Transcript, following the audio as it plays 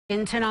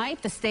In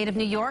tonight, the state of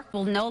New York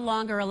will no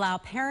longer allow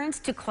parents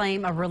to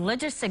claim a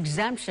religious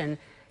exemption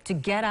to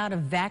get out of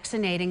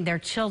vaccinating their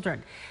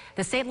children.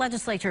 The state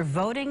legislature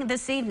voting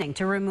this evening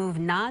to remove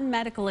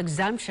non-medical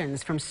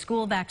exemptions from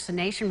school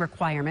vaccination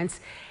requirements,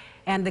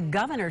 and the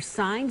governor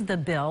signed the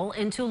bill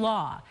into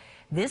law.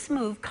 This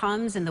move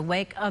comes in the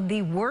wake of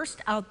the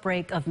worst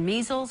outbreak of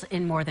measles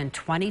in more than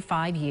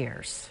 25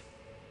 years.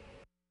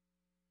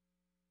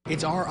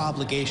 It's our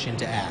obligation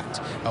to act.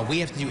 We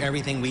have to do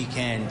everything we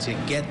can to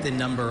get the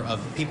number of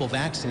people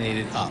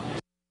vaccinated up.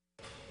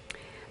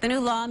 The new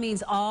law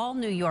means all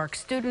New York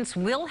students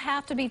will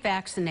have to be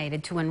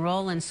vaccinated to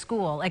enroll in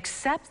school,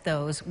 except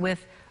those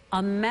with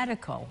a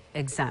medical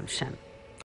exemption.